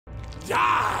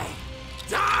Die!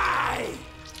 Die!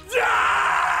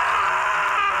 Die!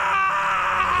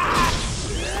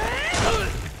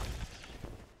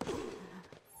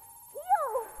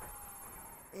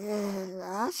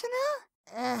 Asuna?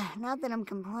 Not that I'm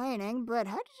complaining, but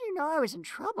how did you know I was in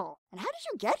trouble? And how did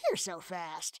you get here so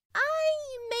fast? I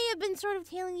may have been sort of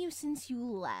tailing you since you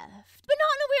left, but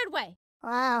not in a weird way.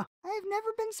 Wow, I've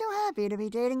never been so happy to be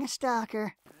dating a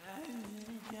stalker.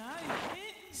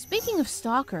 Speaking of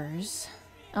stalkers,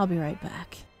 I'll be right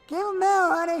back. Give him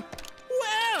now, honey.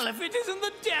 Well, if it isn't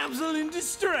the damsel in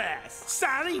distress.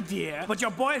 Sorry, dear, but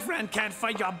your boyfriend can't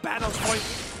fight your battles for you.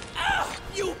 Ah,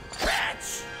 you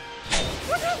bitch!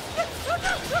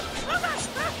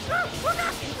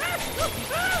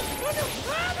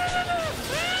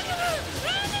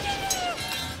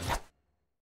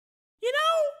 You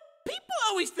know, people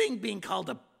always think being called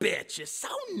a bitch is so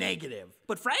negative.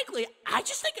 But frankly, I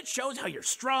just think it shows how you're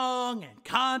strong and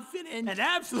confident and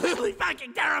absolutely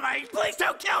fucking terrifying. Please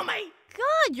don't kill me!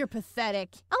 God, you're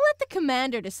pathetic. I'll let the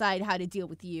commander decide how to deal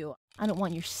with you. I don't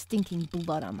want your stinking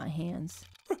blood on my hands.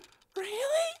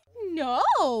 Really?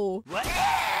 No! What?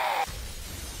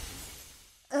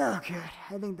 Oh, good.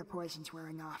 I think the poison's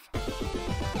wearing off.